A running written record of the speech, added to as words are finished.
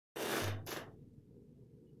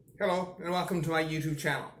Hello and welcome to my YouTube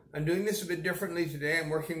channel. I'm doing this a bit differently today.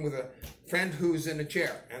 I'm working with a friend who's in a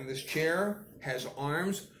chair, and this chair has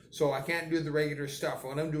arms, so I can't do the regular stuff.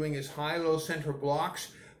 What I'm doing is high-low center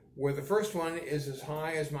blocks, where the first one is as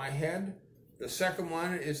high as my head, the second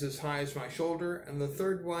one is as high as my shoulder, and the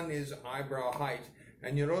third one is eyebrow height.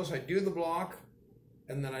 And you notice I do the block,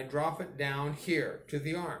 and then I drop it down here to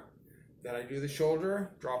the arm. Then I do the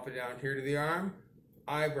shoulder, drop it down here to the arm,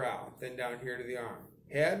 eyebrow, then down here to the arm.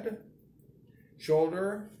 Head,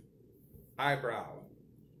 shoulder, eyebrow.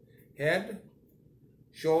 Head,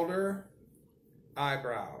 shoulder,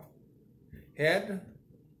 eyebrow. Head,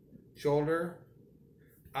 shoulder,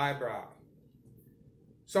 eyebrow.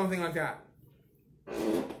 Something like that.